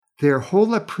their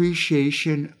whole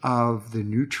appreciation of the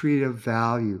nutritive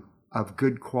value of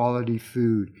good quality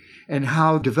food and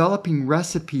how developing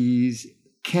recipes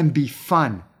can be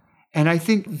fun. And I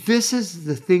think this is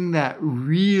the thing that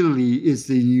really is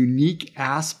the unique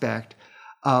aspect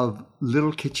of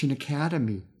Little Kitchen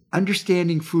Academy,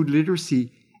 understanding food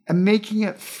literacy and making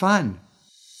it fun.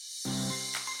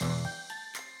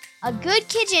 A good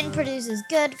kitchen produces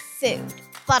good food,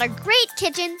 but a great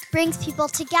kitchen brings people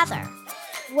together.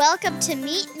 Welcome to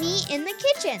Meet Me in the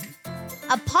Kitchen,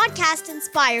 a podcast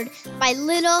inspired by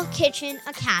Little Kitchen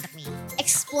Academy,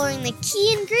 exploring the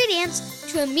key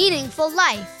ingredients to a meaningful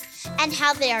life and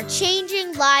how they are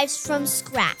changing lives from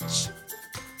scratch.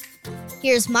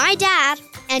 Here's my dad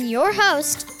and your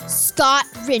host, Scott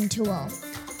Rintoul.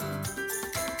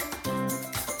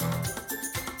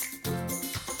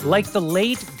 Like the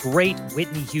late, great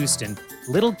Whitney Houston,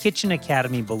 Little Kitchen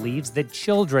Academy believes that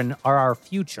children are our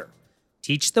future.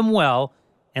 Teach them well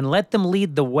and let them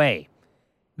lead the way.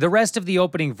 The rest of the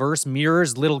opening verse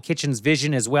mirrors Little Kitchen's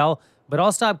vision as well, but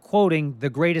I'll stop quoting the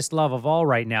greatest love of all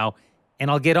right now, and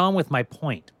I'll get on with my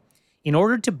point. In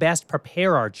order to best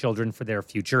prepare our children for their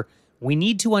future, we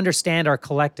need to understand our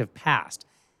collective past.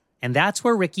 And that's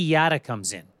where Rickey Yada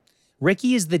comes in.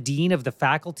 Rickey is the Dean of the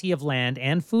Faculty of Land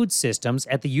and Food Systems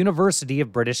at the University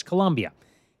of British Columbia.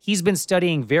 He's been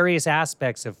studying various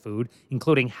aspects of food,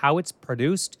 including how it's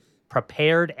produced,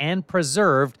 prepared, and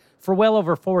preserved for well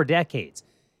over 4 decades.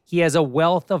 He has a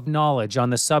wealth of knowledge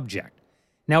on the subject.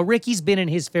 Now, Rickey's been in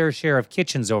his fair share of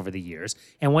kitchens over the years,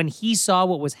 and when he saw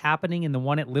what was happening in the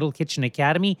one at Little Kitchen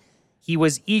Academy, he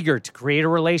was eager to create a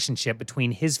relationship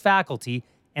between his faculty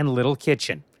and Little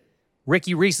Kitchen.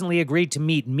 Rickey recently agreed to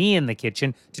meet me in the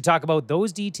kitchen to talk about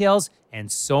those details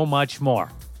and so much more.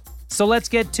 So let's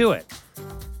get to it.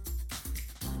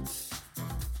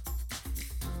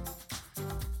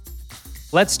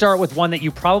 Let's start with one that you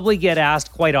probably get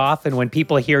asked quite often when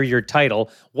people hear your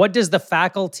title. What does the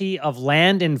Faculty of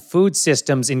Land and Food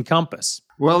Systems encompass?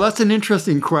 Well, that's an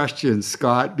interesting question,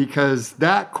 Scott, because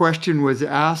that question was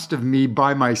asked of me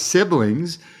by my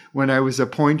siblings when I was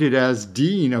appointed as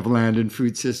Dean of Land and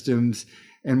Food Systems.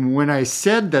 And when I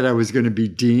said that I was going to be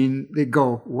Dean, they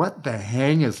go, "What the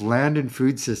hang is Land and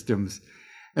Food Systems?"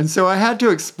 And so I had to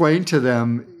explain to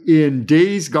them in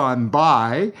days gone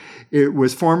by, it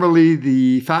was formerly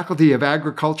the Faculty of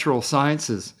Agricultural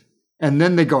Sciences. And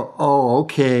then they go, "Oh,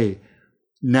 okay,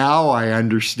 now I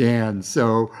understand."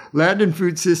 So Land and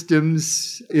Food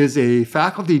Systems is a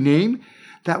faculty name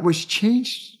that was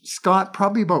changed, Scott,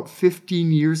 probably about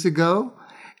 15 years ago.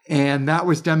 And that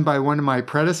was done by one of my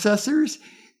predecessors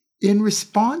in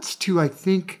response to, I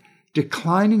think,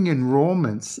 declining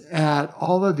enrollments at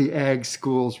all of the ag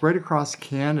schools right across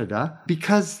Canada,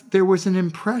 because there was an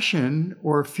impression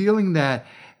or feeling that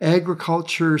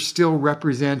agriculture still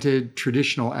represented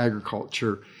traditional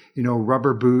agriculture,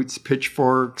 rubber boots,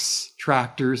 pitchforks,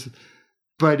 tractors.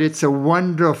 But it's a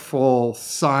wonderful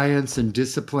science and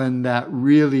discipline that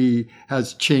really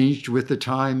has changed with the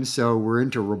times. So we're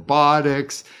into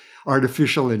robotics,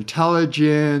 artificial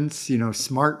intelligence,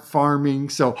 smart farming.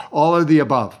 So all of the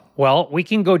above. Well, we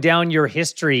can go down your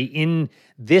history in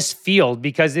this field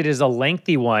because it is a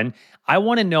lengthy one. I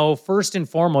want to know, first and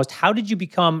foremost, how did you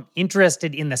become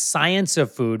interested in the science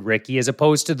of food, Rickey, as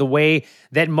opposed to the way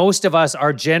that most of us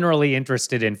are generally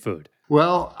interested in food?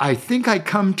 Well, I think I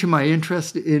come to my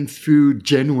interest in food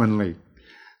genuinely.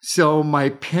 So my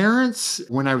parents,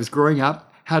 when I was growing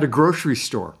up, had a grocery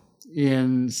store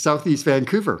in Southeast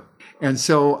Vancouver. And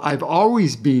so I've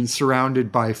always been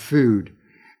surrounded by food.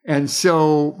 And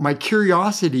so my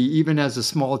curiosity, even as a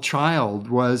small child,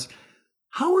 was,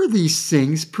 how are these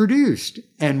things produced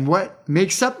and what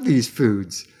makes up these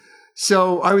foods?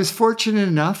 So I was fortunate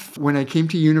enough when I came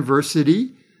to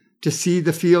university to see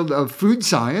the field of food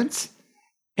science,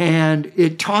 and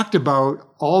it talked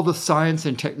about all the science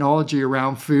and technology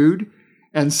around food.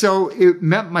 And so it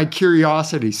met my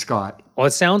curiosity, Scott. Well,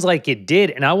 it sounds like it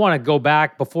did. And I want to go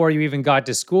back before you even got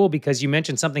to school, because you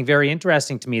mentioned something very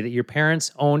interesting to me, that your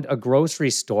parents owned a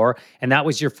grocery store and that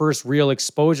was your first real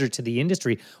exposure to the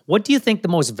industry. What do you think the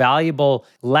most valuable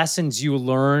lessons you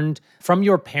learned from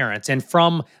your parents and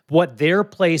from what their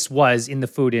place was in the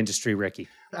food industry, Rickey?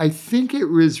 I think it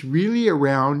was really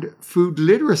around food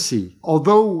literacy.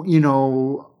 Although,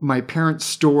 my parents'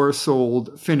 store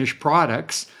sold finished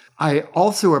products, I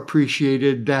also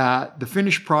appreciated that the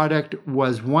finished product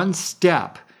was one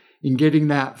step in getting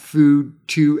that food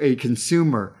to a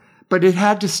consumer, but it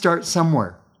had to start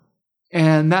somewhere.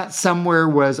 And that somewhere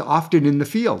was often in the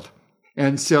field.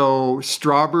 And so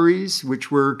strawberries,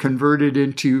 which were converted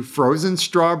into frozen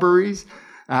strawberries,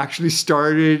 actually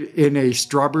started in a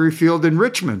strawberry field in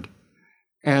Richmond.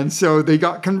 And so they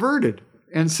got converted.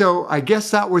 And so I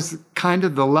guess that was kind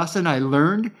of the lesson I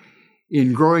learned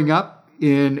in growing up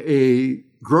in a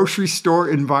grocery store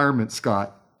environment,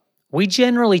 Scott. We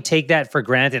generally take that for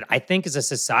granted. I think as a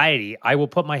society, I will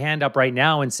put my hand up right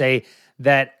now and say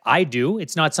that I do.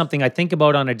 It's not something I think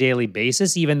about on a daily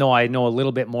basis, even though I know a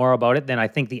little bit more about it than I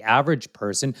think the average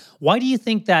person. Why do you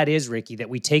think that is, Rickey, that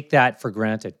we take that for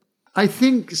granted? I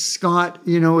think, Scott,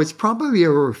 it's probably a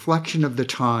reflection of the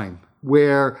time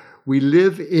where we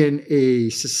live in a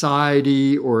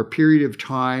society or a period of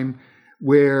time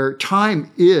where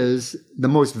time is the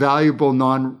most valuable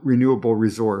non-renewable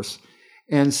resource.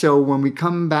 And so when we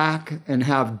come back and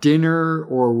have dinner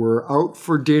or we're out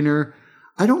for dinner,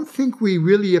 I don't think we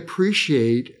really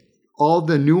appreciate all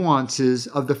the nuances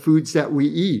of the foods that we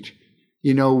eat.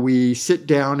 We sit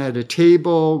down at a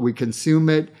table, we consume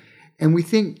it, and we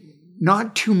think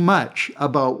not too much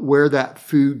about where that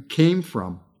food came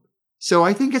from. So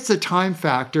I think it's a time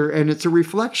factor, and it's a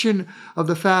reflection of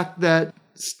the fact that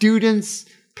students,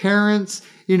 parents,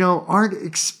 aren't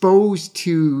exposed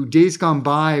to days gone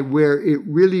by where it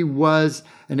really was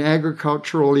an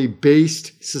agriculturally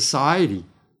based society.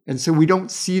 And so we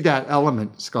don't see that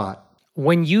element, Scott.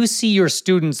 When you see your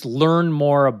students learn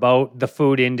more about the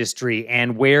food industry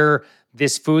and where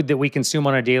this food that we consume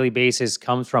on a daily basis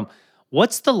comes from,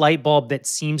 what's the light bulb that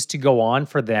seems to go on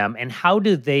for them, and how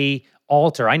do they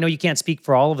alter? I know you can't speak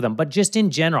for all of them, but just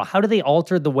in general, how do they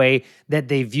alter the way that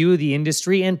they view the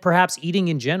industry and perhaps eating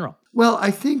in general? Well,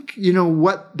 I think,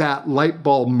 what that light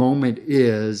bulb moment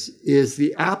is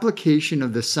the application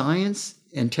of the science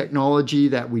and technology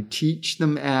that we teach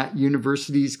them at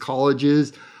universities,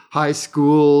 colleges, high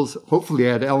schools, hopefully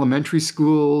at elementary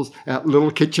schools, at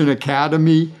Little Kitchen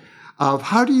Academy, of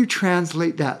how do you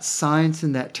translate that science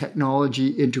and that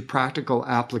technology into practical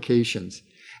applications.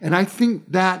 And I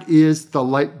think that is the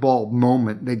light bulb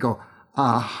moment. They go,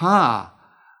 aha,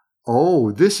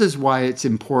 oh, this is why it's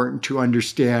important to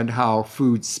understand how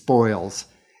food spoils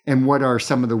and what are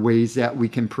some of the ways that we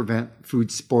can prevent food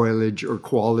spoilage or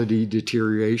quality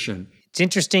deterioration. It's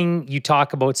interesting you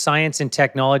talk about science and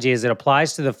technology as it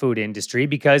applies to the food industry,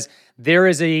 because there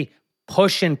is a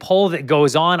push and pull that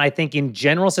goes on, I think, in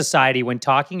general society when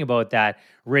talking about that,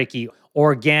 Rickey.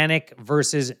 Organic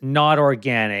versus not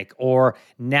organic, or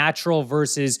natural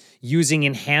versus using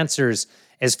enhancers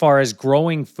as far as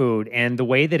growing food and the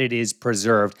way that it is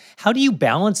preserved. How do you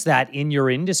balance that in your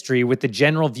industry with the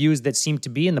general views that seem to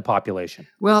be in the population?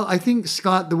 Well, I think,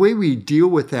 Scott, the way we deal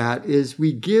with that is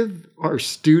we give our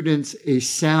students a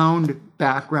sound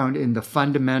background in the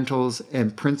fundamentals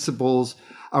and principles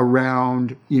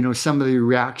around, some of the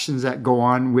reactions that go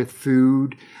on with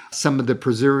food, some of the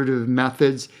preservative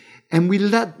methods, and we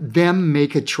let them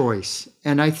make a choice.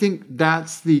 And I think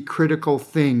that's the critical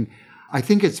thing. I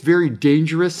think it's very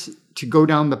dangerous to go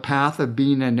down the path of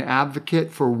being an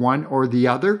advocate for one or the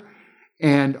other.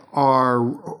 And our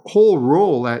whole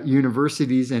role at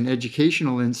universities and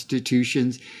educational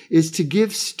institutions is to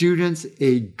give students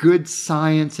a good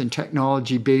science and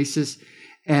technology basis,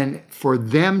 and for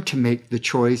them to make the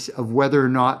choice of whether or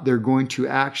not they're going to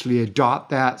actually adopt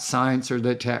that science or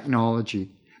the technology.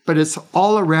 But it's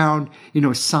all around,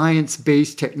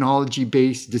 science-based,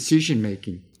 technology-based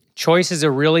decision-making. Choice is a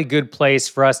really good place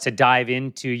for us to dive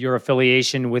into your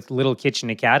affiliation with Little Kitchen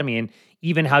Academy and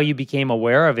even how you became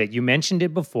aware of it. You mentioned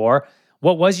it before.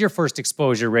 What was your first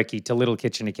exposure, Rickey, to Little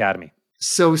Kitchen Academy?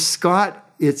 So,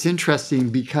 Scott, it's interesting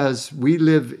because we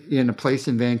live in a place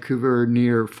in Vancouver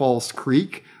near Falls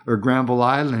Creek or Granville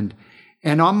Island.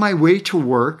 And on my way to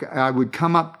work, I would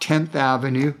come up 10th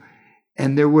Avenue,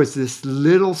 and there was this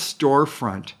little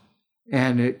storefront,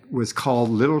 and it was called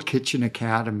Little Kitchen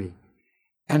Academy.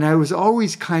 And I was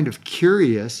always kind of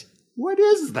curious, what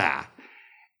is that?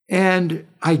 And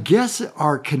I guess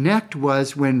our connect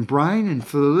was when Brian and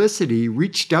Felicity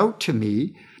reached out to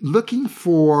me looking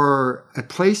for a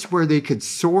place where they could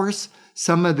source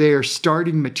some of their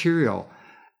starting material.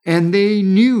 And they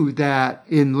knew that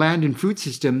in Land and Food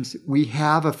Systems, we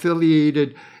have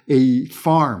affiliated a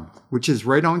farm, which is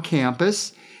right on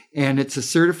campus, and it's a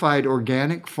certified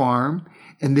organic farm.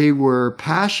 And they were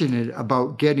passionate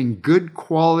about getting good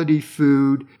quality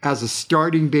food as a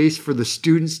starting base for the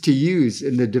students to use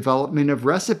in the development of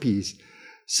recipes.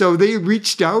 So they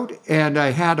reached out, and I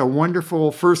had a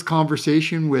wonderful first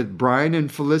conversation with Brian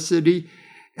and Felicity,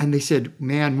 and they said,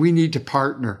 man, we need to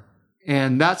partner.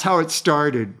 And that's how it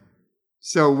started.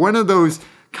 So one of those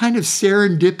kind of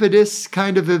serendipitous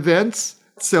kind of events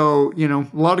So, a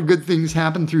lot of good things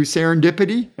happen through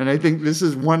serendipity. And I think this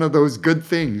is one of those good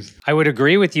things. I would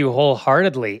agree with you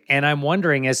wholeheartedly. And I'm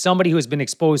wondering, as somebody who has been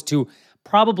exposed to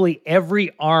probably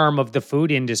every arm of the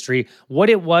food industry, what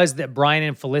it was that Brian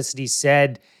and Felicity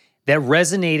said that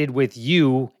resonated with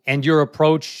you and your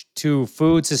approach to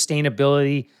food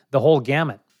sustainability, the whole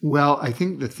gamut. Well, I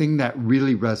think the thing that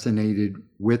really resonated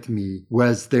with me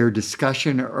was their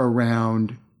discussion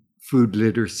around food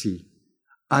literacy.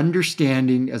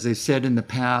 Understanding, as I said in the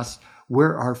past,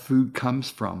 where our food comes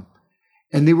from.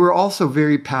 And they were also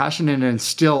very passionate and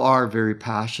still are very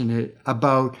passionate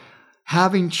about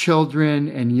having children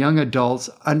and young adults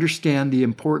understand the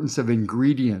importance of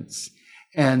ingredients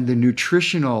and the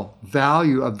nutritional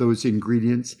value of those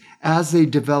ingredients as they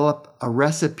develop a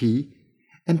recipe.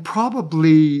 And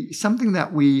probably something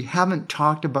that we haven't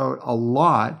talked about a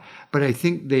lot, but I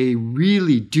think they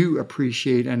really do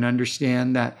appreciate and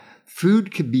understand that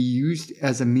food could be used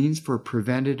as a means for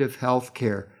preventative health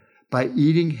care. By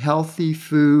eating healthy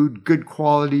food, good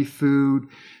quality food,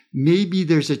 maybe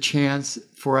there's a chance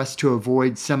for us to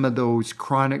avoid some of those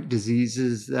chronic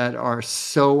diseases that are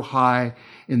so high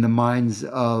in the minds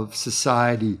of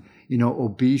society,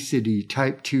 obesity,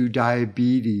 type 2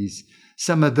 diabetes,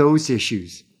 some of those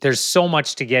issues. There's so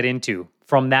much to get into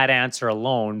from that answer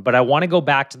alone, but I want to go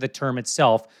back to the term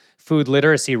itself, food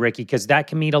literacy, Rickey, because that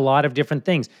can mean a lot of different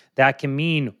things. That can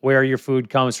mean where your food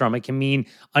comes from. It can mean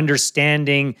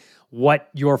understanding what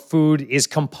your food is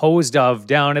composed of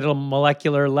down at a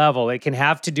molecular level. It can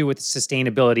have to do with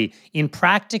sustainability. In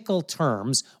practical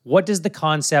terms, what does the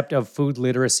concept of food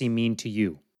literacy mean to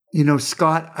you?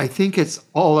 Scott, I think it's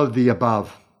all of the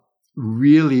above.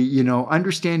 Really,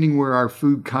 understanding where our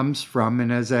food comes from. And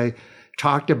as I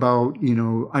talked about,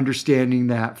 understanding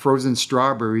that frozen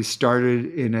strawberries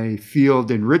started in a field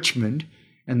in Richmond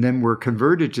and then were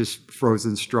converted to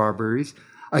frozen strawberries.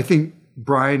 I think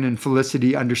Brian and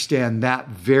Felicity understand that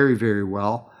very, very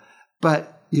well.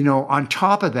 But, on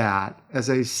top of that, as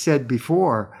I said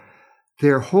before,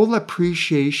 their whole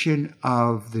appreciation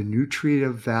of the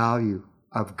nutritive value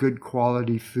of good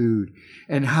quality food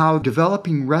and how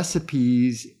developing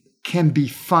recipes can be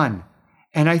fun.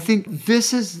 And I think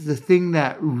this is the thing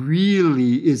that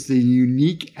really is the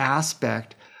unique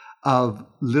aspect of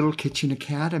Little Kitchen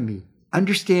Academy,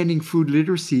 understanding food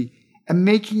literacy and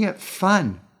making it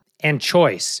fun. And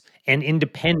choice and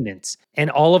independence and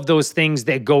all of those things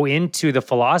that go into the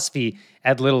philosophy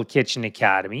at Little Kitchen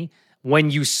Academy.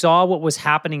 When you saw what was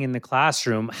happening in the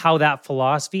classroom, how that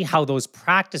philosophy, how those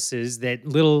practices that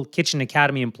Little Kitchen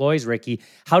Academy employs, Rickey,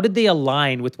 how did they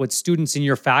align with what students in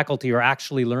your faculty are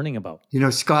actually learning about?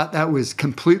 Scott, that was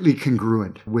completely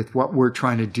congruent with what we're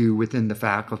trying to do within the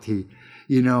faculty.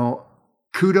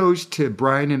 Kudos to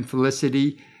Brian and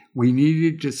Felicity. We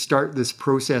needed to start this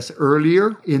process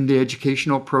earlier in the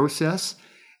educational process,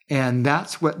 and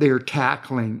that's what they're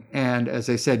tackling. And as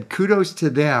I said, kudos to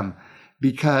them,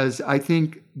 because I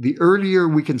think the earlier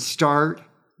we can start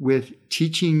with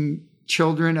teaching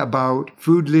children about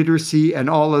food literacy and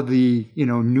all of the,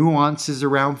 nuances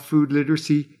around food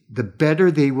literacy, the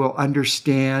better they will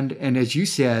understand. And as you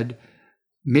said,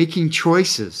 making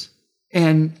choices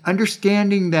and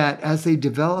understanding that as they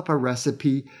develop a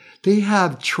recipe, they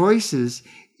have choices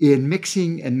in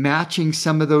mixing and matching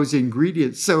some of those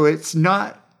ingredients. So it's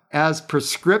not as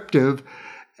prescriptive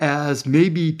as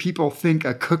maybe people think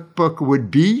a cookbook would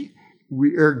be.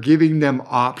 We are giving them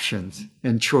options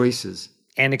and choices.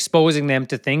 And exposing them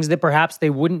to things that perhaps they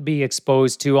wouldn't be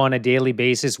exposed to on a daily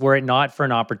basis were it not for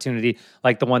an opportunity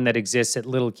like the one that exists at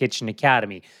Little Kitchen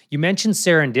Academy. You mentioned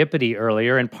serendipity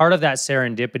earlier, and part of that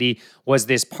serendipity was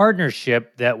this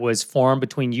partnership that was formed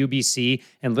between UBC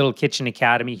and Little Kitchen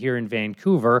Academy here in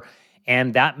Vancouver.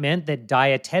 And that meant that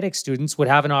dietetic students would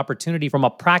have an opportunity from a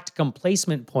practicum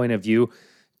placement point of view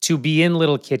to be in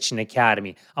Little Kitchen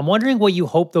Academy. I'm wondering what you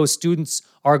hope those students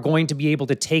are going to be able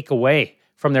to take away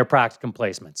from their practicum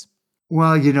placements.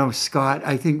 Well, Scott,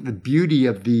 I think the beauty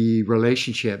of the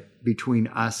relationship between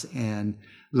us and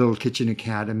Little Kitchen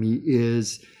Academy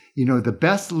is, the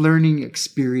best learning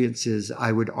experiences,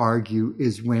 I would argue,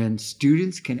 is when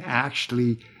students can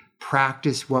actually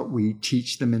practice what we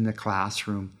teach them in the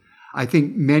classroom. I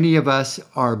think many of us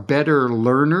are better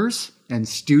learners and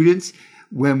students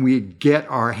when we get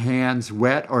our hands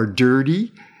wet or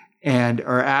dirty and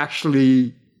are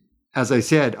actually, as I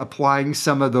said, applying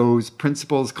some of those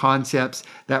principles, concepts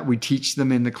that we teach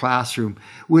them in the classroom,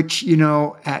 which,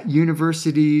 at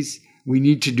universities, we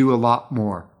need to do a lot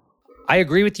more. I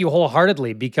agree with you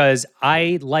wholeheartedly because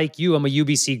I, like you, am a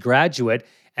UBC graduate.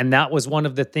 And that was one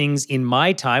of the things in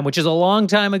my time, which is a long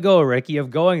time ago, Ricky, of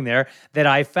going there, that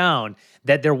I found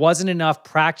that there wasn't enough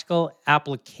practical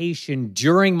application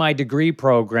during my degree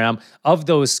program of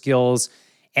those skills.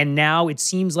 And now it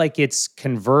seems like it's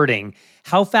converting.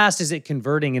 How fast is it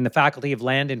converting in the Faculty of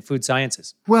Land and Food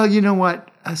Sciences? Well, you know what,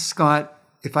 Scott,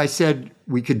 if I said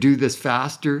we could do this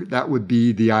faster, that would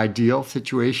be the ideal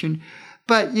situation.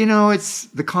 But, it's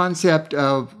the concept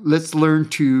of let's learn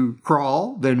to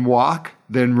crawl, then walk,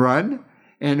 then run.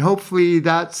 And hopefully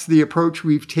that's the approach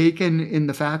we've taken in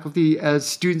the faculty as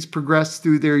students progress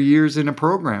through their years in a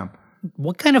program.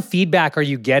 What kind of feedback are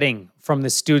you getting from the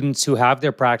students who have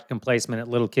their practicum placement at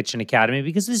Little Kitchen Academy?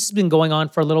 Because this has been going on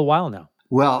for a little while now.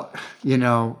 Well,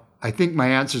 I think my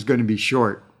answer is going to be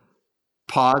short.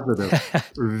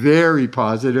 Positive, very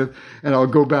positive. And I'll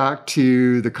go back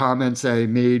to the comments I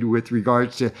made with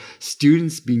regards to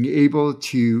students being able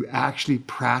to actually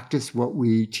practice what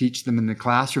we teach them in the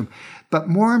classroom. But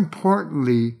more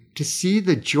importantly, to see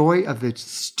the joy of the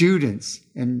students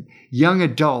and young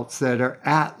adults that are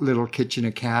at Little Kitchen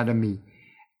Academy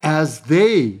as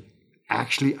they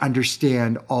actually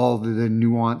understand all the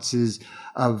nuances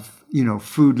of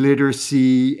food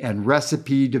literacy and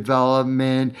recipe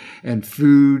development and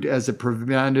food as a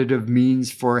preventative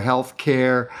means for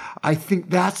healthcare. I think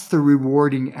that's the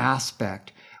rewarding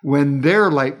aspect when their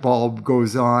light bulb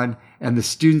goes on and the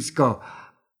students go,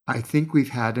 I think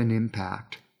we've had an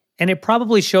impact. And it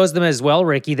probably shows them as well,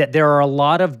 Ricky, that there are a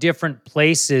lot of different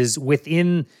places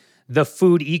within the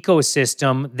food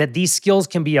ecosystem that these skills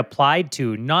can be applied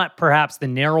to, not perhaps the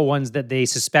narrow ones that they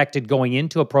suspected going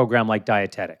into a program like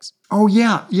dietetics. Oh,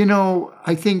 yeah.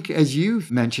 I think as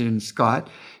you've mentioned, Scott,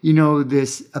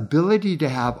 this ability to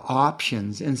have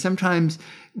options. And sometimes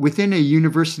within a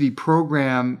university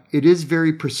program, it is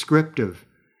very prescriptive.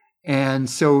 And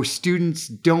so students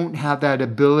don't have that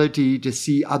ability to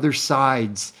see other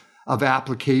sides of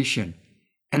application.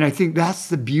 And I think that's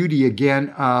the beauty, again,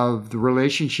 of the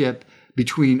relationship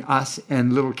between us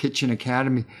and Little Kitchen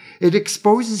Academy. It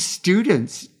exposes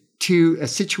students to a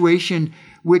situation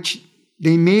which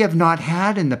they may have not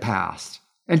had in the past,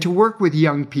 and to work with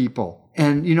young people.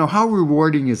 And, how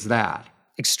rewarding is that?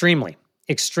 Extremely,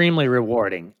 extremely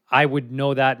rewarding. I would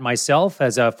know that myself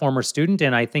as a former student,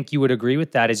 and I think you would agree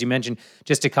with that, as you mentioned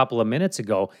just a couple of minutes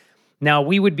ago. Now,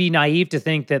 we would be naive to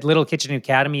think that Little Kitchen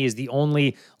Academy is the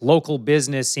only local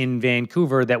business in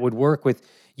Vancouver that would work with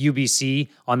UBC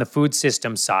on the food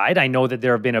system side. I know that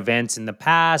there have been events in the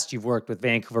past. You've worked with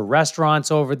Vancouver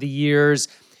restaurants over the years.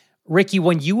 Ricky,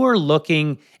 when you are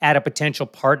looking at a potential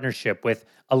partnership with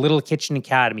a Little Kitchen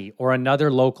Academy or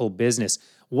another local business,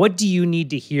 what do you need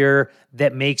to hear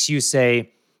that makes you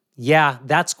say, yeah,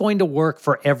 that's going to work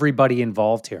for everybody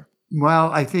involved here?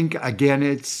 Well, I think, again,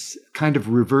 it's kind of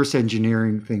reverse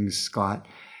engineering things, Scott.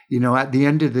 At the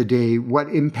end of the day, what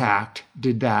impact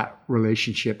did that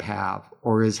relationship have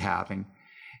or is having?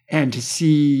 And to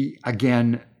see,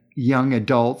 again, young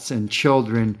adults and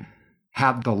children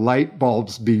have the light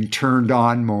bulbs being turned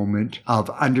on moment of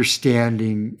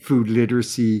understanding food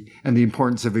literacy and the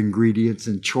importance of ingredients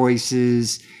and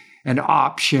choices and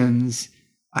options,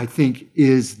 I think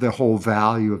is the whole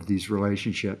value of these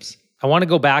relationships. I want to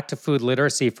go back to food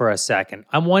literacy for a second.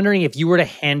 I'm wondering if you were to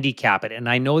handicap it, and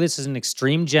I know this is an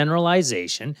extreme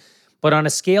generalization, but on a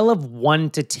scale of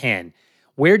 1 to 10,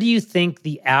 where do you think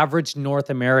the average North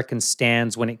American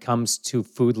stands when it comes to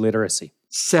food literacy?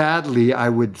 Sadly, I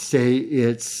would say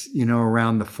it's,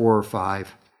 around the 4 or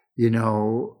 5.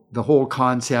 The whole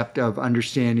concept of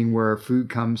understanding where our food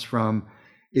comes from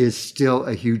is still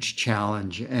a huge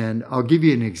challenge. And I'll give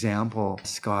you an example,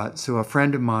 Scott. So a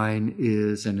friend of mine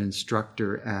is an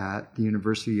instructor at the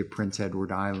University of Prince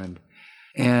Edward Island.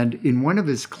 And in one of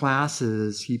his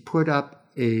classes, he put up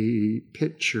a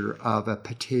picture of a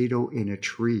potato in a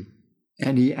tree.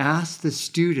 And he asked the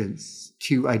students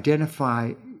to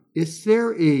identify, is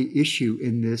there a issue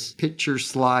in this picture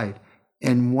slide?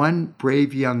 And one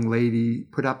brave young lady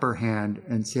put up her hand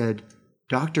and said,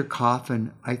 Dr.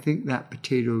 Coffin, I think that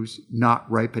potato's not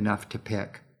ripe enough to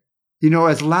pick.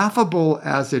 As laughable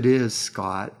as it is,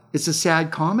 Scott, it's a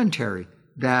sad commentary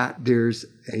that there's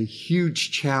a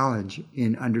huge challenge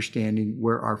in understanding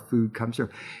where our food comes from.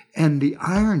 And the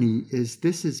irony is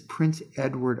this is Prince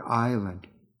Edward Island,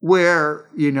 where,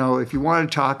 if you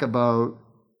want to talk about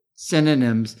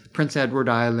synonyms, Prince Edward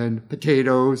Island,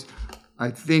 potatoes, I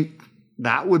think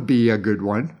that would be a good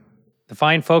one. The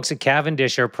fine folks at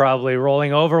Cavendish are probably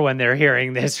rolling over when they're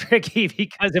hearing this, Ricky,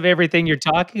 because of everything you're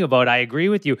talking about. I agree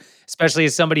with you, especially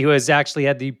as somebody who has actually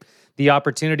had the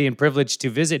opportunity and privilege to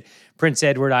visit Prince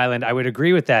Edward Island. I would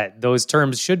agree with that. Those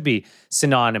terms should be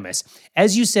synonymous.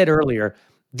 As you said earlier,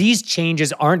 These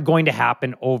changes aren't going to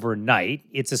happen overnight.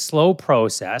 It's a slow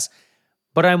process.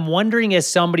 But I'm wondering, as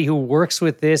somebody who works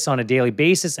with this on a daily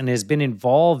basis and has been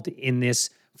involved in this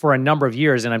for a number of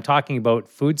years, and I'm talking about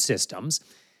food systems,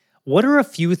 what are a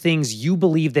few things you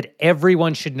believe that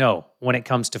everyone should know when it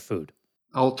comes to food?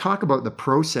 I'll talk about the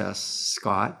process,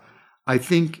 Scott. I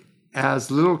think as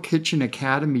Little Kitchen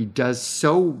Academy does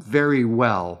so very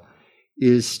well,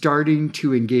 is starting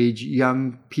to engage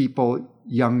young people,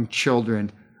 young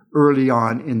children early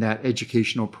on in that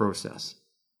educational process.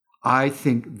 I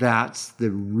think that's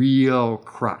the real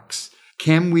crux.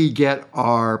 Can we get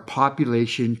our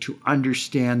population to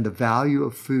understand the value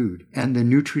of food and the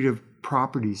nutritive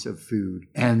properties of food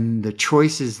and the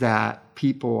choices that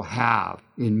people have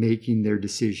in making their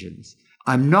decisions?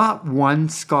 I'm not one,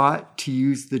 Scott, to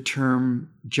use the term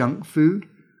junk food.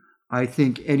 I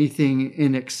think anything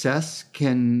in excess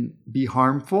can be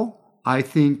harmful. I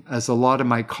think, as a lot of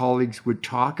my colleagues would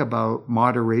talk about,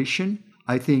 moderation.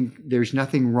 I think there's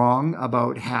nothing wrong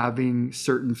about having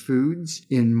certain foods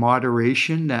in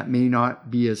moderation that may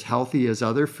not be as healthy as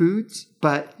other foods.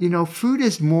 But, food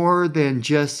is more than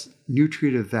just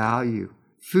nutritive value.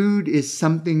 Food is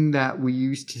something that we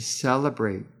use to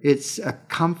celebrate. It's a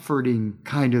comforting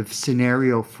kind of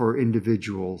scenario for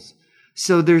individuals.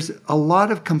 So there's a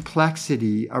lot of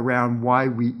complexity around why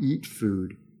we eat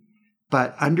food.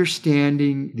 But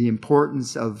understanding the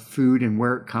importance of food and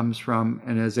where it comes from,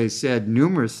 and as I said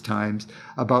numerous times,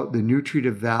 about the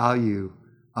nutritive value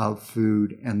of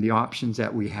food and the options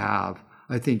that we have,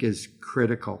 I think is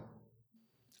critical.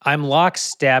 I'm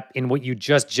lockstep in what you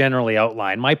just generally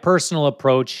outlined. My personal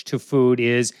approach to food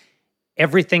is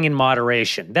everything in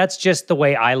moderation. That's just the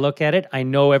way I look at it. I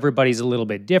know everybody's a little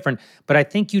bit different, but I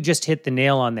think you just hit the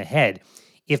nail on the head.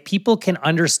 If people can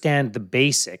understand the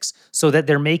basics so that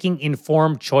they're making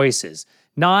informed choices,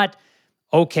 not,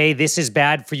 okay, this is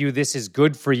bad for you, this is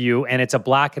good for you, and it's a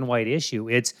black and white issue.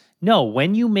 It's, no,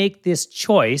 when you make this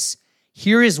choice,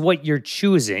 here is what you're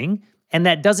choosing, and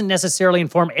that doesn't necessarily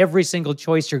inform every single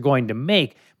choice you're going to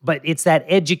make, but it's that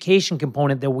education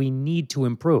component that we need to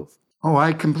improve. Oh,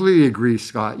 I completely agree,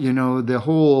 Scott. The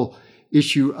whole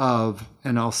issue of,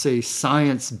 and I'll say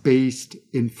science-based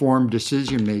informed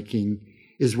decision-making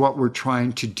is what we're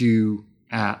trying to do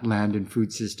at Land and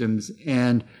Food Systems.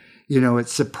 And,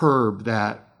 it's superb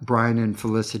that Brian and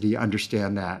Felicity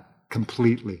understand that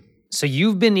completely. So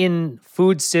you've been in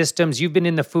food systems, you've been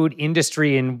in the food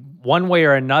industry in one way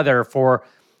or another for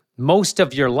most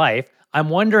of your life. I'm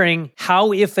wondering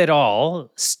how, if at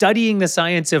all, studying the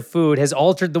science of food has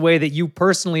altered the way that you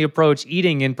personally approach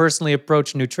eating and personally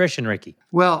approach nutrition, Rickey.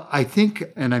 Well, I think,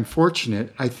 and I'm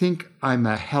fortunate, I think I'm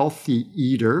a healthy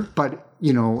eater, but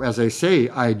as I say,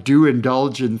 I do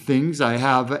indulge in things. I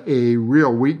have a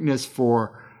real weakness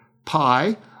for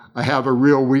pie. I have a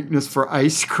real weakness for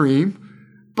ice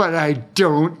cream, but I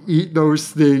don't eat those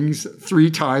things 3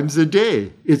 times a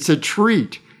day. It's a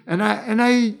treat. And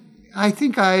I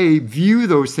think I view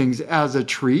those things as a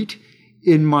treat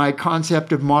in my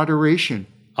concept of moderation.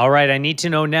 All right, I need to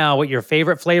know now what your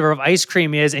favorite flavor of ice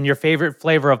cream is and your favorite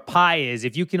flavor of pie is.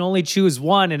 If you can only choose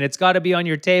one and it's got to be on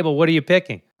your table, what are you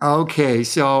picking? Okay,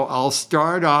 so I'll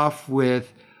start off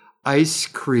with ice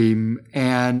cream.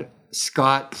 And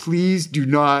Scott, please do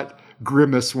not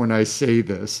grimace when I say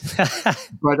this,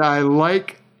 but I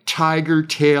like tiger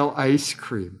tail ice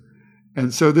cream.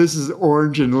 And so this is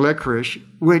orange and licorice,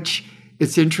 which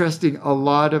it's interesting. A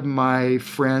lot of my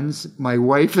friends, my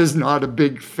wife is not a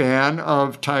big fan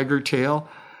of tiger tail,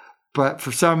 but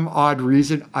for some odd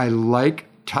reason, I like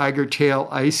tiger tail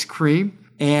ice cream.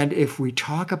 And if we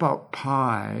talk about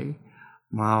pie,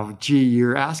 well, gee,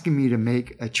 you're asking me to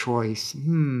make a choice.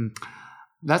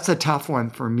 That's a tough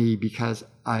one for me because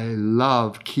I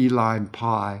love key lime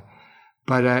pie,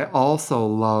 but I also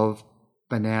love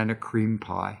banana cream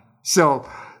pie. So,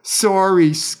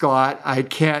 sorry, Scott, I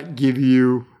can't give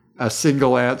you a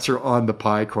single answer on the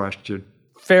pie question.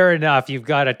 Fair enough. You've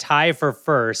got a tie for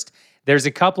first. There's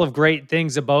a couple of great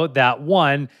things about that.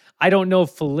 One, I don't know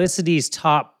Felicity's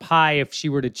top pie if she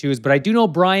were to choose, but I do know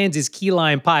Brian's is key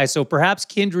lime pie, so perhaps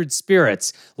kindred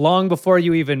spirits long before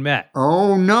you even met.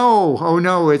 Oh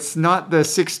no, it's not the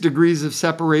 6 degrees of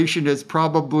separation. It's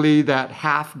probably that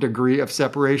half degree of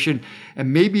separation.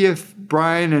 And maybe if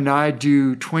Brian and I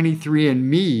do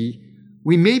 23andMe,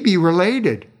 we may be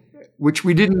related, which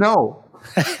we didn't know.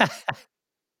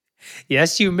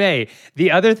 Yes, you may.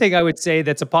 The other thing I would say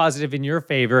that's a positive in your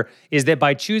favor is that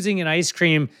by choosing an ice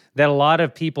cream that a lot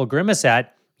of people grimace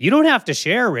at, you don't have to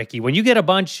share, Rickey. When you get a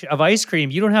bunch of ice cream,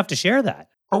 you don't have to share that.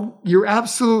 Oh, you're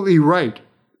absolutely right.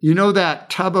 You know that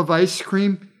tub of ice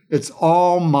cream? It's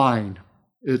all mine.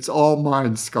 It's all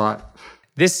mine, Scott.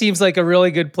 This seems like a really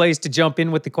good place to jump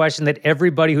in with the question that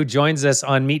everybody who joins us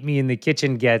on Meet Me in the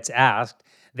Kitchen gets asked.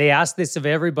 They ask this of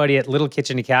everybody at Little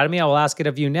Kitchen Academy. I will ask it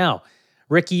of you now.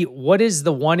 Rickey, what is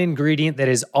the one ingredient that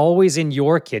is always in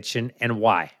your kitchen and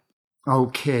why?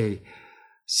 Okay.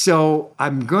 So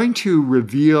I'm going to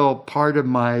reveal part of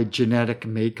my genetic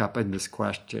makeup in this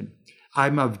question.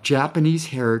 I'm of Japanese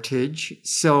heritage,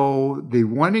 so the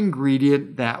one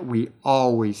ingredient that we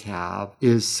always have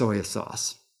is soy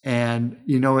sauce. And,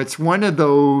 it's one of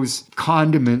those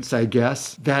condiments, I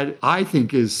guess, that I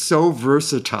think is so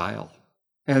versatile.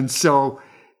 And so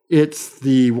it's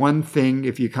the one thing,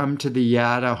 if you come to the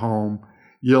Yada home,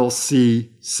 you'll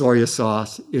see soy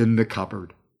sauce in the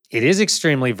cupboard. It is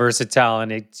extremely versatile,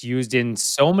 and it's used in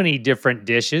so many different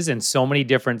dishes and so many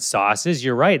different sauces.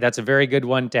 You're right. That's a very good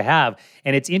one to have.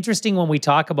 And it's interesting when we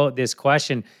talk about this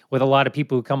question with a lot of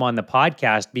people who come on the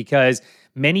podcast, because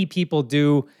many people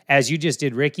do, as you just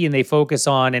did, Rickey, and they focus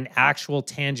on an actual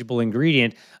tangible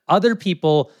ingredient. Other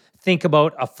people think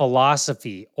about a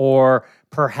philosophy or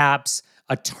perhaps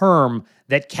a term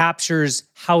that captures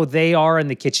how they are in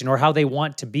the kitchen or how they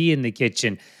want to be in the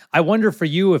kitchen. I wonder for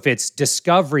you if it's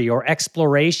discovery or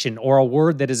exploration or a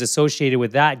word that is associated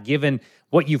with that, given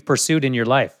what you've pursued in your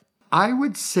life. I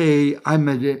would say I'm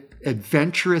an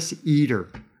adventurous eater.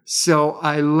 So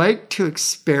I like to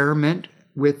experiment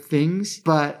with things,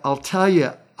 but I'll tell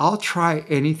you, I'll try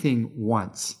anything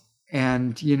once.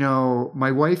 And,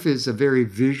 my wife is a very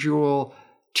visual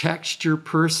texture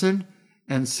person.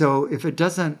 And so if it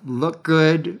doesn't look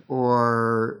good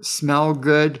or smell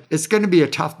good, it's going to be a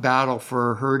tough battle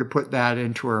for her to put that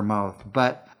into her mouth.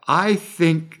 But I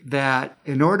think that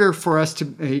in order for us to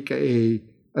make a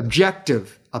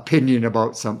objective opinion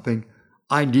about something,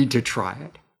 I need to try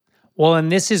it. Well, and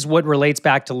this is what relates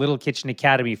back to Little Kitchen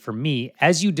Academy for me.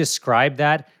 As you describe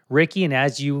that, Rickey, and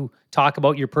as you talk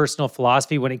about your personal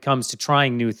philosophy when it comes to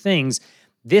trying new things,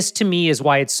 this to me is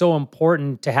why it's so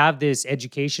important to have this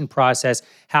education process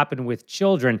happen with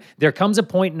children. There comes a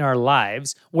point in our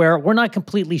lives where we're not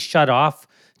completely shut off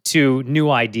to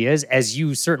new ideas, as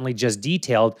you certainly just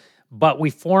detailed, but we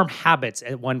form habits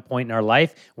at one point in our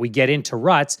life. We get into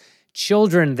ruts.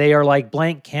 Children, they are like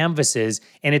blank canvases,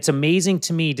 and it's amazing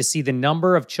to me to see the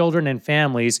number of children and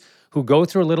families who go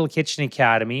through a Little Kitchen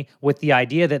Academy with the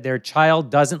idea that their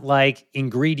child doesn't like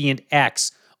ingredient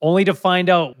X, only to find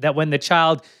out that when the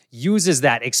child uses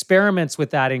that, experiments with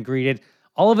that ingredient,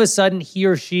 all of a sudden he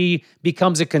or she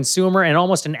becomes a consumer and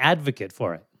almost an advocate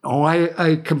for it. Oh,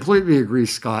 I completely agree,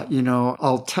 Scott.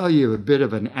 I'll tell you a bit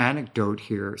of an anecdote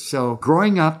here. So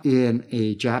growing up in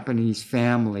a Japanese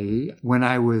family, when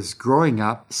I was growing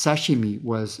up, sashimi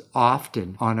was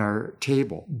often on our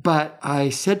table. But I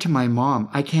said to my mom,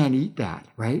 I can't eat that,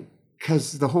 right?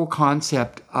 Because the whole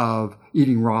concept of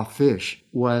eating raw fish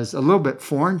was a little bit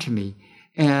foreign to me.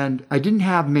 And I didn't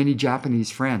have many Japanese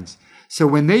friends. So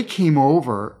when they came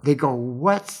over, they go,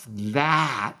 what's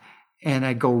that? And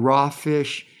I go, raw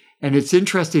fish. And it's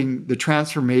interesting, the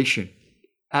transformation.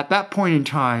 At that point in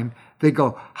time, they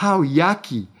go, how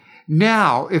yucky.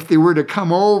 Now, if they were to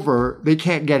come over, they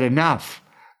can't get enough.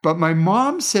 But my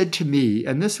mom said to me,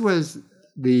 and this was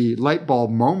the light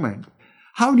bulb moment,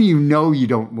 how do you know you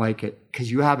don't like it?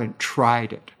 Because you haven't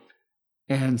tried it.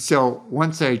 And so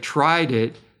once I tried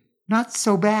it, not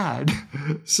so bad.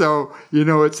 So,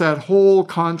 it's that whole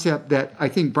concept that I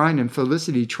think Brian and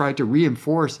Felicity tried to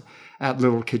reinforce at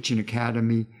Little Kitchen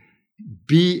Academy.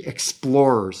 Be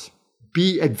explorers,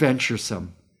 be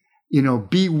adventuresome,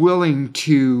 be willing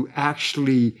to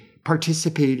actually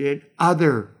participate in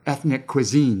other ethnic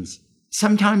cuisines.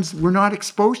 Sometimes we're not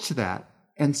exposed to that.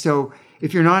 And so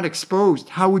if you're not exposed,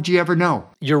 how would you ever know?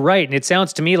 You're right. And it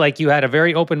sounds to me like you had a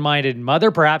very open-minded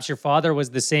mother. Perhaps your father was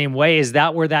the same way. Is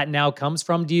that where that now comes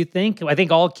from, do you think? I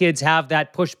think all kids have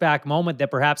that pushback moment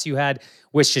that perhaps you had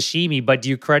with sashimi, but do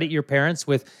you credit your parents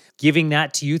with giving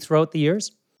that to you throughout the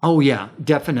years? Oh, yeah,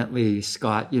 definitely,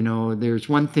 Scott. There's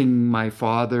one thing my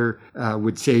father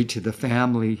would say to the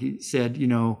family. He said,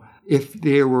 if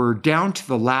they were down to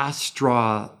the last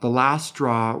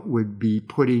straw would be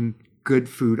putting good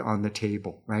food on the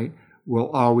table, right?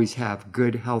 We'll always have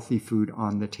good, healthy food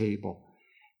on the table.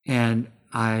 And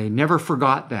I never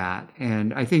forgot that.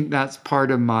 And I think that's part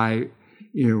of my,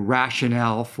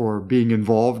 rationale for being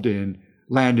involved in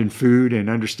land and food and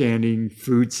understanding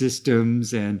food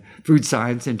systems and food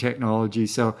science and technology.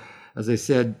 So as I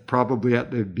said, probably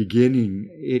at the beginning,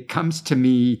 it comes to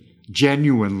me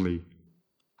genuinely.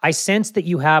 I sense that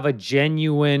you have a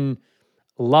genuine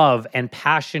love and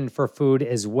passion for food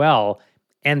as well.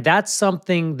 And that's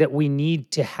something that we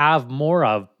need to have more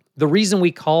of. The reason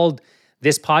we called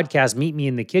this podcast, Meet Me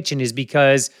in the Kitchen, is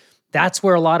because that's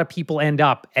where a lot of people end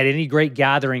up at any great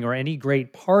gathering or any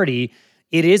great party.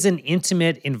 It is an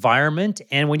intimate environment.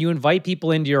 And when you invite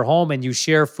people into your home and you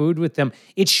share food with them,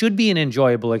 it should be an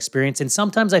enjoyable experience. And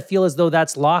sometimes I feel as though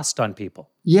that's lost on people.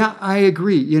 Yeah, I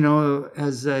agree.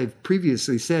 As I've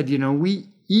previously said, we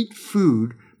eat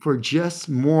food for just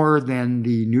more than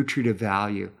the nutritive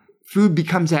value. Food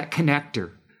becomes that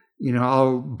connector.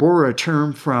 I'll borrow a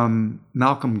term from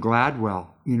Malcolm Gladwell.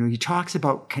 He talks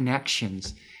about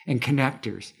connections and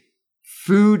connectors.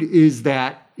 Food is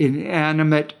that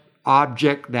inanimate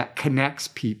object that connects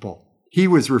people. He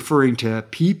was referring to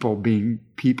people being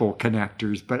people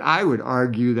connectors, but I would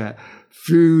argue that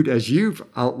food, as you've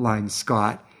outlined,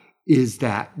 Scott, is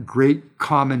that great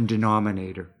common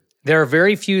denominator. There are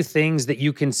very few things that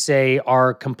you can say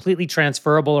are completely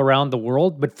transferable around the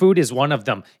world, but food is one of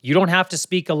them. You don't have to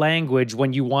speak a language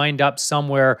when you wind up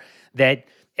somewhere that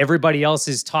everybody else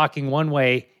is talking one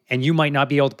way and you might not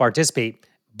be able to participate,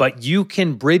 but you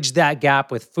can bridge that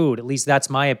gap with food. At least that's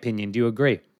my opinion. Do you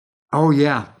agree? Oh,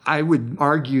 yeah. I would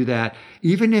argue that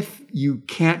even if you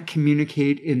can't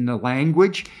communicate in the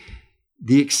language,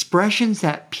 the expressions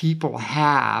that people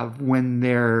have when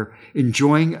they're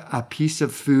enjoying a piece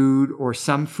of food or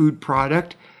some food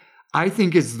product, I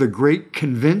think is the great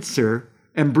convincer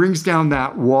and brings down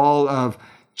that wall of,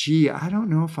 gee, I don't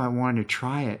know if I want to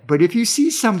try it. But if you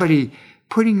see somebody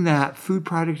putting that food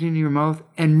product in your mouth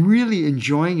and really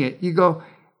enjoying it, you go,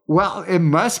 well, it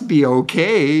must be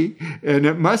okay and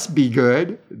it must be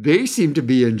good. They seem to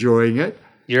be enjoying it.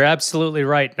 You're absolutely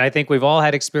right. And I think we've all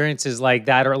had experiences like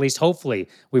that, or at least hopefully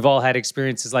we've all had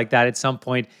experiences like that at some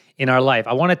point in our life.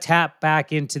 I want to tap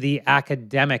back into the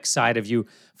academic side of you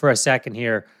for a second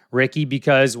here, Rickey,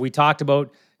 because we talked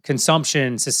about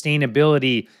consumption,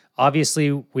 sustainability.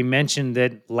 Obviously, we mentioned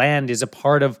that land is a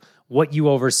part of what you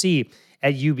oversee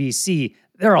at UBC.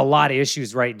 There are a lot of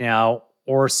issues right now,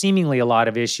 or seemingly a lot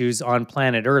of issues on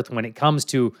planet Earth when it comes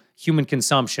to human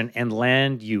consumption and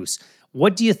land use.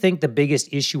 What do you think the biggest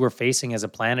issue we're facing as a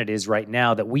planet is right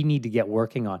now that we need to get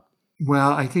working on?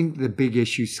 Well, I think the big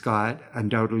issue, Scott,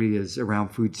 undoubtedly is around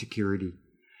food security.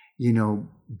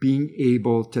 Being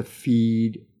able to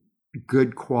feed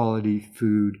good quality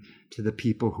food to the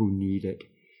people who need it.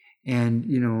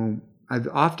 And, I've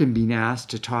often been asked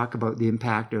to talk about the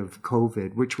impact of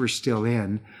COVID, which we're still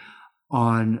in,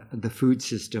 on the food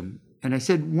system. And I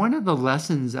said, one of the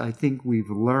lessons I think we've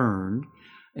learned,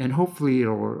 and hopefully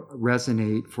it'll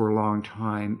resonate for a long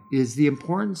time, is the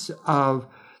importance of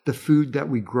the food that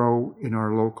we grow in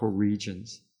our local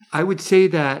regions. I would say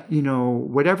that,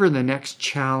 whatever the next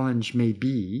challenge may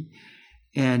be,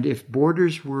 and if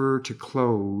borders were to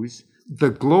close, the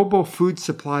global food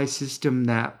supply system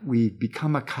that we've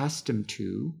become accustomed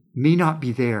to may not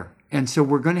be there. And so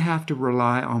we're going to have to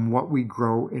rely on what we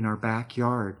grow in our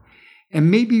backyard and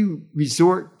maybe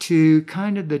resort to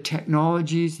kind of the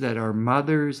technologies that our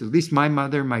mothers, at least my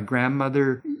mother, my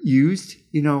grandmother used,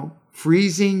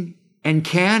 freezing and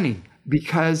canning.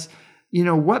 Because,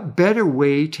 what better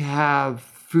way to have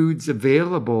foods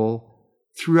available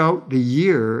throughout the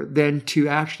year than to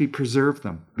actually preserve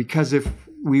them? Because if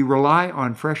we rely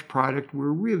on fresh product,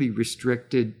 we're really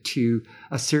restricted to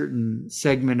a certain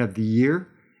segment of the year.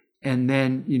 And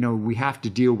then, we have to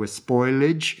deal with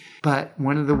spoilage. But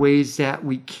one of the ways that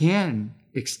we can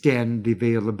extend the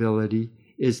availability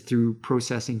is through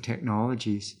processing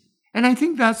technologies. And I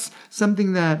think that's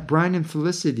something that Brian and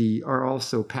Felicity are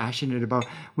also passionate about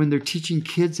when they're teaching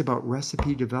kids about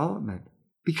recipe development,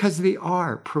 because they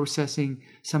are processing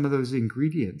some of those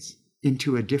ingredients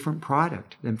into a different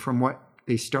product than from what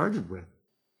they started with.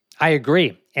 I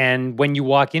agree. And when you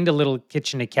walk into Little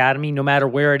Kitchen Academy, no matter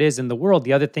where it is in the world,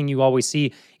 the other thing you always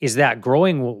see is that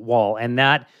growing wall. And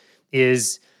that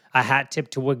is a hat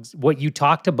tip to what you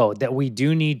talked about, that we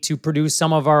do need to produce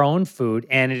some of our own food.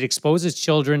 And it exposes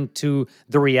children to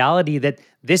the reality that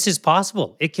this is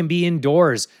possible. It can be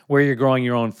indoors where you're growing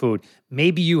your own food.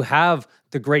 Maybe you have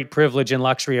the great privilege and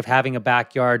luxury of having a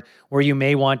backyard where you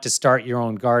may want to start your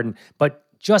own garden. But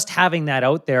just having that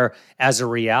out there as a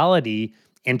reality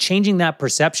and changing that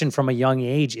perception from a young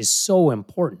age is so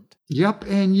important. Yep.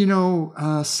 And,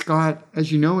 Scott,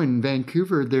 as you know, in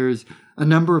Vancouver, there's a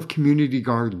number of community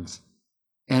gardens.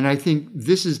 And I think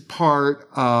this is part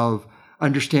of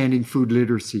understanding food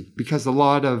literacy, because a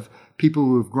lot of people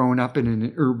who have grown up in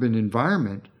an urban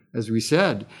environment, as we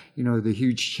said, the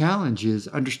huge challenge is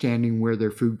understanding where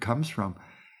their food comes from.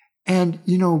 And,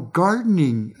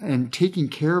 gardening and taking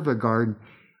care of a garden,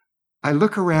 I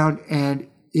look around and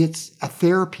it's a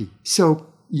therapy. So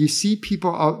you see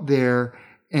people out there,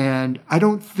 and I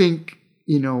don't think,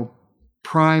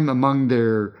 prime among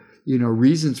their,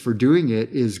 reasons for doing it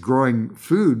is growing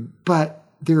food, but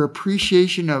their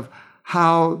appreciation of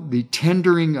how the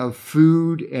tendering of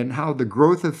food and how the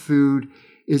growth of food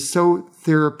is so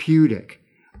therapeutic.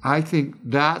 I think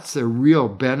that's a real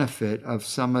benefit of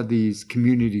some of these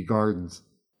community gardens.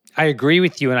 I agree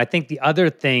with you. And I think the other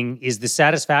thing is the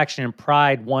satisfaction and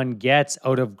pride one gets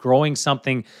out of growing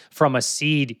something from a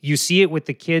seed. You see it with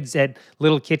the kids at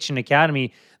Little Kitchen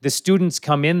Academy. The students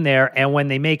come in there, and when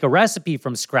they make a recipe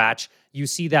from scratch, you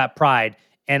see that pride.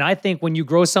 And I think when you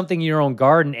grow something in your own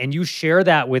garden and you share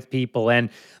that with people, and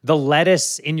the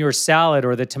lettuce in your salad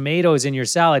or the tomatoes in your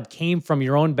salad came from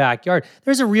your own backyard,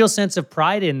 there's a real sense of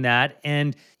pride in that.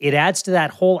 And it adds to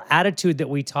that whole attitude that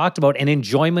we talked about and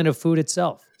enjoyment of food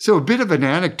itself. So a bit of an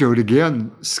anecdote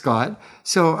again, Scott.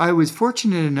 So I was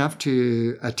fortunate enough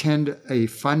to attend a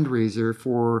fundraiser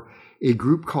for a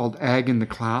group called Ag in the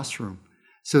Classroom.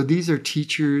 So these are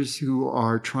teachers who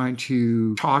are trying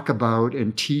to talk about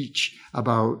and teach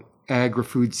about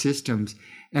agri-food systems.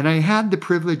 And I had the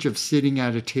privilege of sitting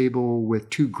at a table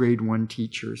with 2 grade 1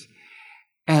 teachers.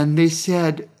 And they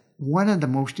said one of the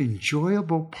most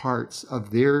enjoyable parts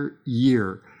of their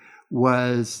year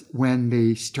was when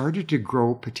they started to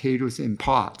grow potatoes in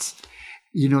pots.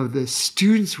 The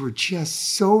students were just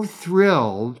so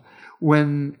thrilled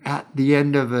when at the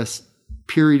end of a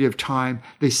period of time,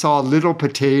 they saw little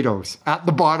potatoes at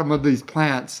the bottom of these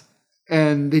plants,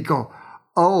 and they go,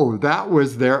 oh, that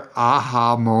was their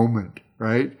aha moment,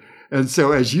 right? And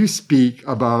so as you speak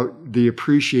about the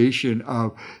appreciation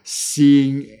of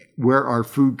seeing where our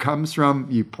food comes from,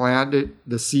 you plant it,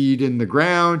 the seed in the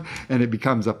ground, and it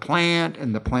becomes a plant,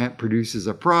 and the plant produces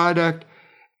a product,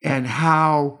 and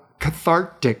how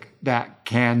cathartic that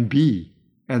can be.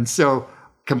 And so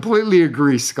completely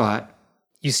agree, Scott.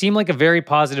 You seem like a very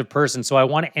positive person, so I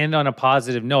want to end on a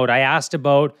positive note. I asked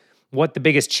about what the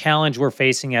biggest challenge we're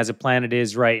facing as a planet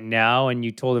is right now, and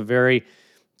you told a very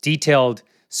detailed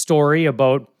story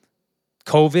about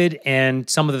COVID and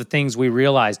some of the things we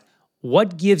realized.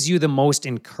 What gives you the most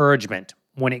encouragement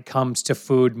when it comes to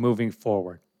food moving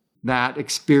forward? That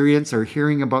experience, or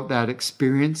hearing about that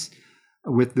experience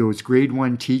with those grade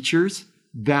 1 teachers,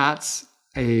 that's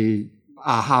a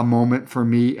aha moment for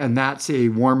me, and that's a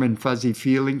warm and fuzzy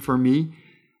feeling for me.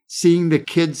 Seeing the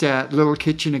kids at Little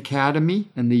Kitchen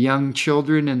Academy and the young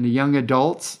children and the young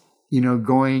adults,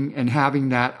 going and having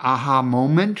that aha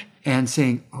moment and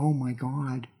saying, oh my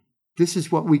God, this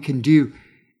is what we can do.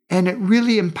 And it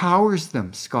really empowers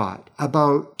them, Scott,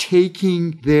 about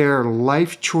taking their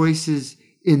life choices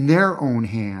in their own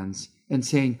hands and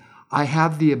saying, I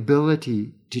have the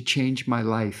ability to change my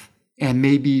life and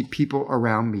maybe people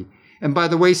around me. And by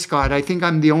the way, Scott, I think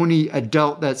I'm the only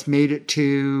adult that's made it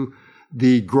to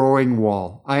the growing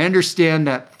wall. I understand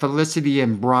that Felicity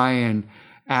and Brian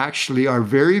actually are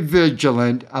very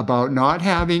vigilant about not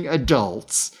having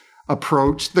adults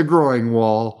approach the growing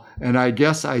wall. And I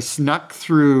guess I snuck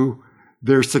through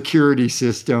their security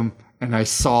system and I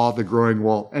saw the growing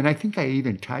wall. And I think I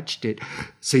even touched it.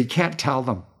 So you can't tell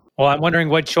them. Well, I'm wondering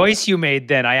what choice you made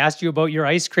then. I asked you about your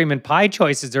ice cream and pie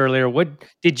choices earlier. What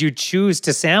did you choose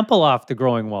to sample off the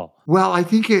growing wall? Well, I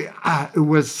think it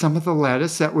was some of the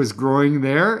lettuce that was growing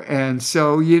there. And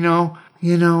so,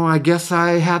 I guess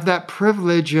I have that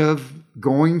privilege of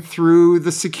going through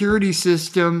the security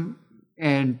system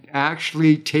and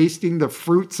actually tasting the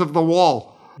fruits of the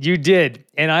wall. You did.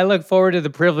 And I look forward to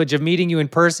the privilege of meeting you in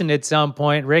person at some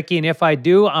point, Ricky. And if I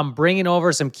do, I'm bringing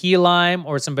over some key lime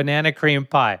or some banana cream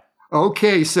pie.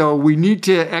 Okay, so we need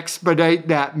to expedite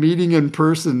that meeting in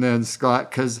person then,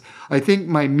 Scott, because I think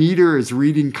my meter is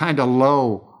reading kind of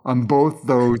low on both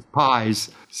those pies.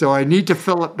 So I need to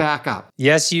fill it back up.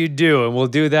 Yes, you do. And we'll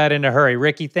do that in a hurry.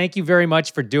 Ricky, thank you very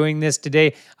much for doing this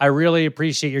today. I really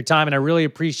appreciate your time, and I really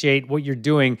appreciate what you're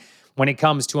doing when it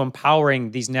comes to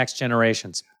empowering these next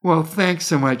generations. Well, thanks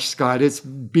so much, Scott. It's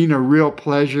been a real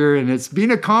pleasure, and it's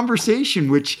been a conversation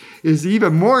which is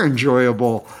even more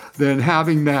enjoyable than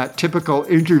having that typical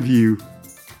interview.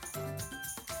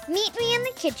 Meet Me in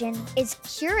the Kitchen is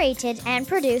curated and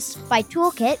produced by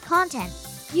Toolkit Content.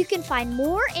 You can find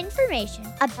more information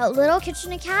about Little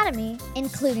Kitchen Academy,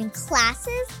 including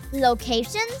classes,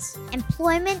 locations,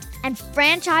 employment, and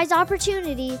franchise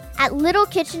opportunities at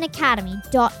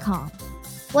littlekitchenacademy.com.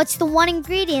 What's the one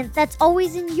ingredient that's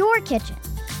always in your kitchen?